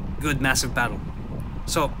good massive battle.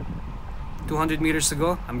 So 200 meters to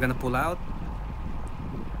go. I'm gonna pull out,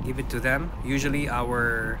 give it to them. Usually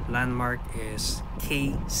our landmark is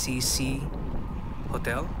KCC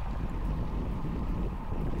Hotel.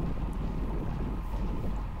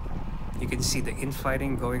 You can see the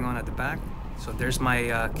infighting going on at the back. So there's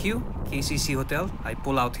my queue, KCC Hotel. I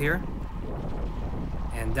pull out here,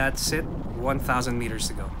 and that's it. 1,000 meters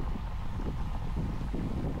to go.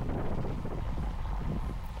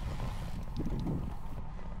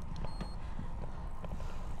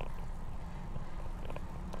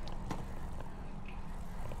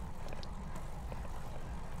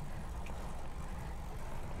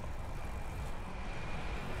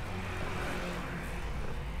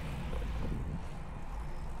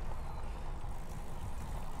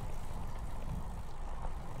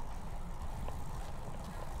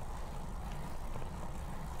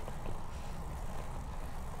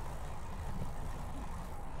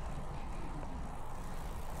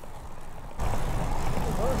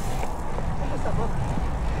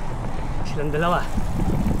 Silang dalawa.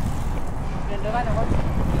 Ganda ka na, coach.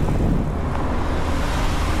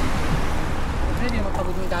 Kasi hindi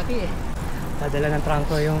magpagod mo dati eh. Dadala ng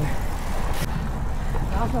trangko yung...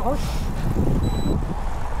 Lakas na, coach.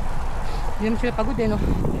 Hindi naman sila pagod eh, no?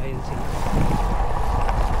 Ayun si...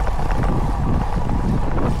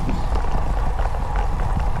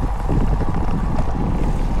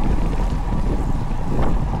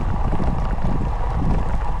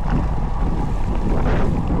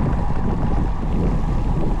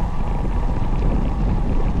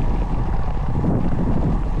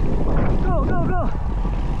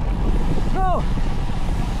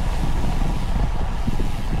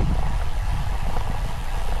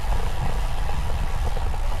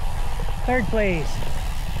 Third place.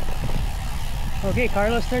 Okay,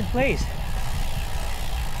 Carlos, third place.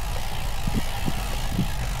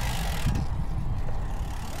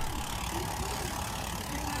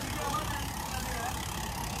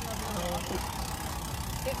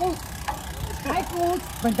 Hey, coach! Hi, coach!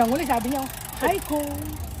 Bandang uli, sabi niya. Hi,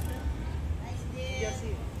 coach!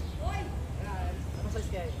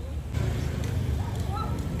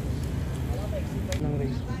 Ng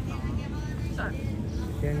race.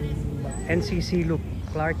 Yan, NCC loop.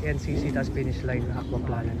 Clark NCC, tas finish line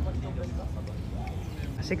Aquaplanet.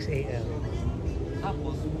 6 AM.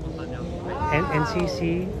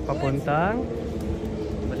 NCC papuntang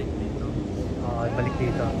balik dito. Balik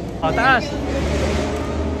dito. Taas.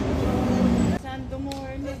 Sando mo,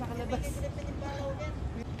 Ernest, nakalabas.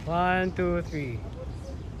 1, 2, 3.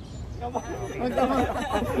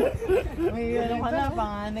 May ano ka na,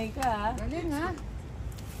 panganay ka ha. Galing ha.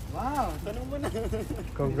 Wow.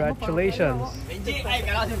 Congratulations. Benji, ay,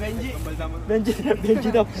 kala si Benji. Benji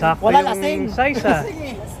daw. Sakto Wala yung lasing. size ah.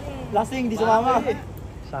 Lasing, di sumama.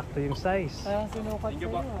 Sakto yung size. Kaya sinukat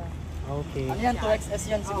sa'yo ah. Okay. Ano yan, 2XS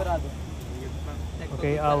yan sigurado.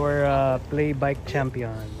 Okay, our play bike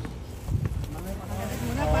champion.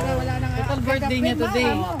 Muna para wala nang Total birthday niya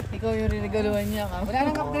today. Ikaw yung riregaluhan niya. Wala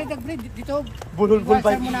nang upgrade dito. Full Walser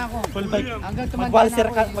bike. muna ako. Full bike. Hanggang tumanda na Mag-walser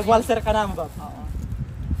ako. ka, mag-walser ka na, Bob.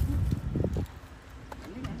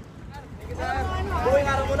 Buhay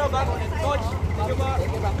nga muna, Bob. Coach, thank you, Bob.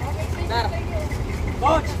 Sir.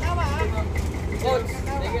 Coach. Coach,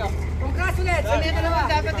 thank you. Congratulations! Hindi ito naman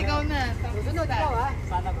dapat ikaw na. Susunod ah.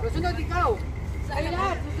 Susunod ikaw. Sa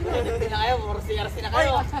lahat. Hindi na kayo, puro CRC na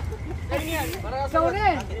kayo. Ikaw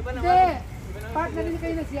rin. Hindi. Partner rin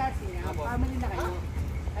kayo ng CRC. Family na kayo.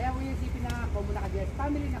 Kaya kung yung isipin na common na ka-DS,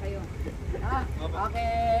 family na kayo.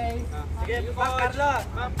 Okay. Sige, Bob, Carla.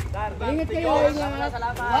 Ingat kayo. Ingat.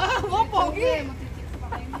 Wow, pogi!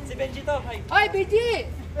 Si Benji to. Ay, BG!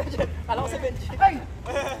 Kala ko si Benji. Ay!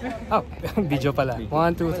 Oh, video pala. 1,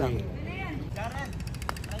 2, 3.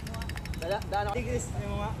 Daan ako. Tigris,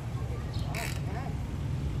 yung mga.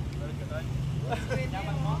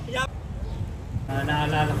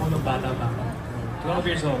 Naalala ko nung bata pa ako. 12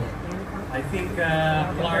 years old. I think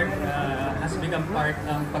Clark has become part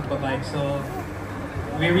ng pagbabike. So,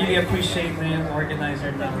 we really appreciate na yung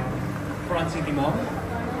organizer ng Front City Mall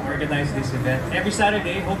organize this event. Every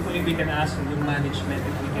Saturday, hopefully we can ask yung management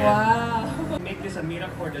if we can make this a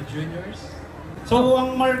meetup for the juniors. So,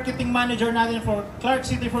 ang marketing manager natin for Clark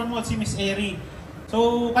City Front Mall si Miss Eri.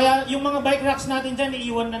 So, kaya yung mga bike racks natin dyan,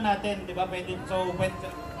 iiwan na natin, di ba? Pwede, so,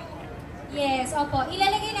 Yes, opo.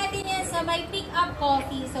 Ilalagay natin yan sa may pick-up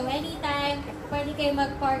coffee. So, anytime, pwede kayo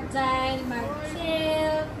mag-park dyan,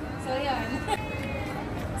 mag-chill. So, yun.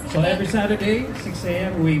 So, every Saturday, 6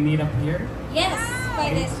 a.m., we meet up here. Yes,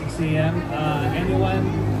 pwede. 6 a.m. Anyone,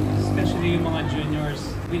 especially yung mga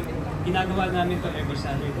juniors, ginagawa namin to every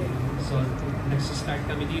Saturday. So, nagsistart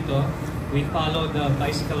kami dito. We follow the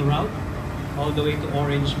bicycle route all the way to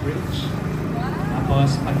Orange Bridge.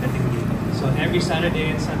 Tapos, pagdating dito. So, every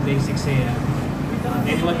Saturday and Sunday, 6 a.m.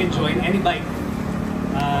 Anyone can join, any bike.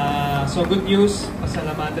 So, good news.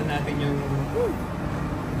 Pasalamatan natin yung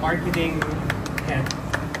marketing head.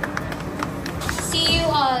 See you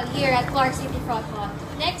all here at Clark City Front Mall.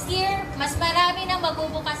 Next year, mas marami nang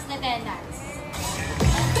magbubukas na tenants.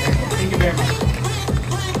 Thank you very much.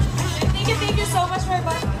 Thank you so much for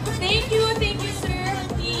Thank you, Sir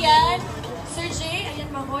Ian, Sir Jay,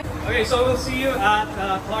 ayan Mahoy. Okay, so we'll see you at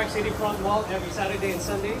Clark City Front Mall every Saturday and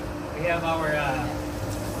Sunday. We have our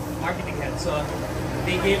marketing head. So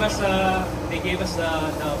they gave us the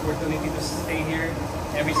opportunity to stay here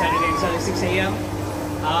every Saturday and Sunday, 6 a.m.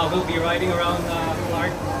 We'll be riding around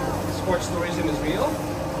Clark. Sports tourism is real.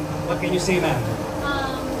 What can you say, ma'am?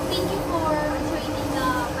 Thank you for joining the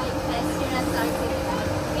Bike Fest here at Clark City Mall.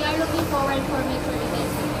 We are looking forward for future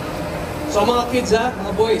events. So mga kids,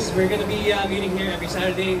 mga boys, we're gonna be meeting here every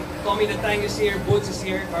Saturday. Tommy the Tank is here, Boots is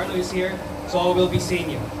here, Carlo is here. So we'll be seeing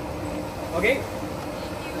you. Okay?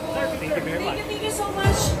 Thank you very much. Thank you so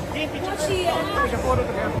much. Coach Ian.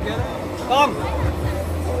 Tom!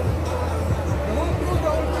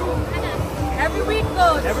 Every week,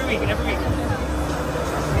 Coach. Every week.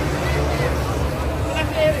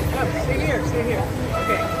 Stay here.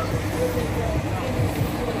 Okay.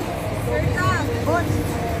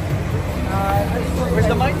 Where's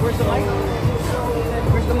the mic?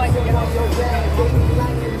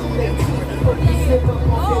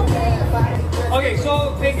 Okay,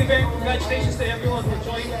 so thank you very much. Congratulations to everyone who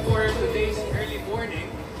joined for today's early morning.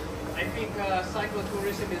 I think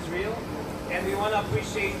cyclotourism is real, and we want to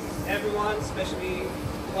appreciate everyone, especially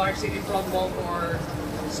Clark City Front Mall, for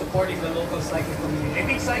supporting the local cycling community. I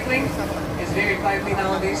think cycling is very lively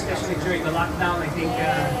nowadays, especially during the lockdown. I think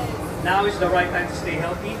now is the right time to stay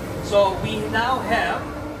healthy. So we now have,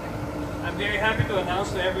 I'm very happy to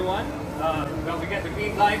announce to everyone, well, we get the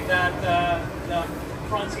green light that the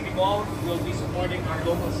Front City Mall will be supporting our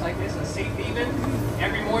local cyclists, a safe haven.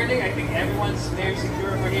 Every morning, I think everyone's very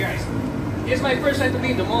secure over here. It's my first time to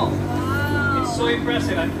be in the mall. Wow. It's so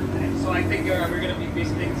impressive. So I think we're going to be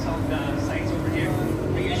visiting some of the sites over here.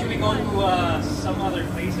 We usually go to some other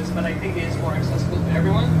places, but I think it's more accessible to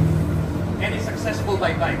everyone. And it's accessible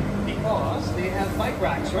by bike because they have bike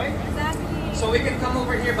racks, right? Exactly. So we can come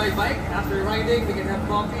over here by bike. After riding, we can have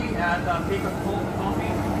coffee at Pick Up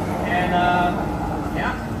Coffee. And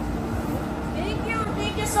yeah.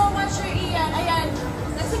 Thank you so much, Sir Ian. Ayan,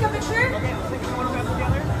 let's take a picture. Okay, let's take a photo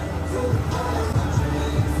together.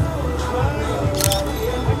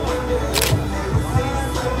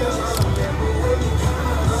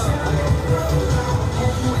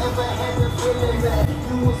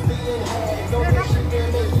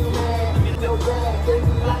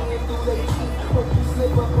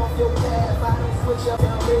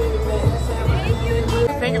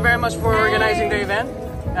 Thank you very much for organizing the event.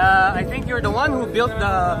 I think you're the one who built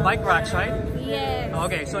the bike racks, right? Yes.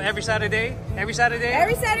 Okay, so every Saturday? Every Saturday?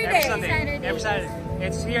 Every Saturday. Every Sunday. Every Saturday. Every Saturday.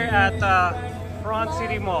 It's here at Front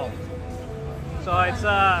City Mall. So it's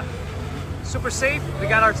super safe. We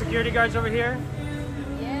got our security guards over here.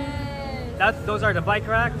 Yes. Those are the bike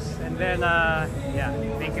racks. And then, yeah,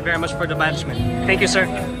 thank you very much for the management. Thank you, sir.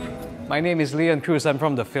 My name is Leon Cruz. I'm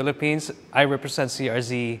from the Philippines. I represent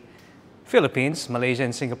CRZ Philippines, Malaysia,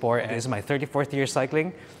 and Singapore. This is my 34th year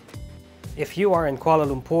cycling. If you are in Kuala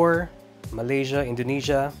Lumpur, Malaysia,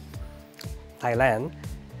 Indonesia, Thailand,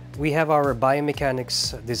 we have our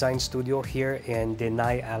biomechanics design studio here in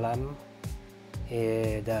Denai Alam,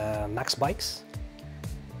 the Max Bikes.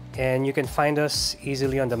 And you can find us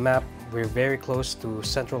easily on the map. We're very close to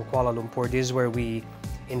central Kuala Lumpur. This is where we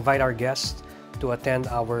invite our guests to attend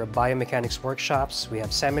our biomechanics workshops. We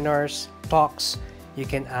have seminars, talks. You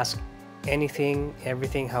can ask anything,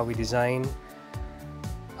 everything, how we design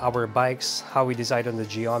our bikes, how we decide on the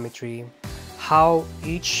geometry, how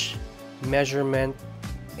each measurement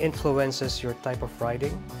influences your type of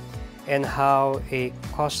riding, and how a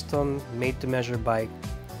custom made-to-measure bike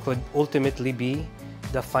could ultimately be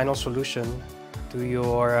the final solution to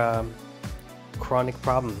your chronic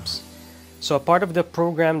problems. So a part of the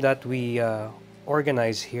program that we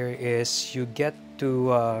organize here is you get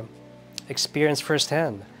to experience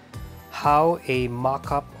firsthand how a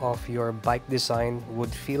mock-up of your bike design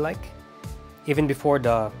would feel like even before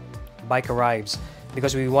the bike arrives,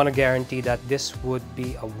 because we want to guarantee that this would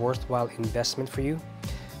be a worthwhile investment for you.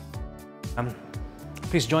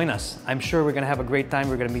 Please join us. I'm sure we're going to have a great time.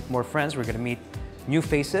 We're going to meet more friends. We're going to meet new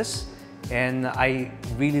faces. And I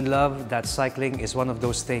really love that cycling is one of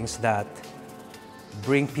those things that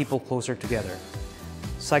bring people closer together.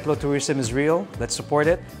 Cyclotourism is real. Let's support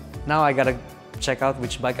it. Now I got to check out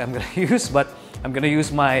which bike I'm going to use, but I'm going to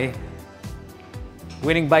use my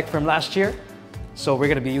winning bike from last year. So we're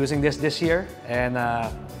going to be using this year. And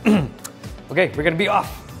okay, we're going to be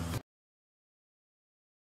off.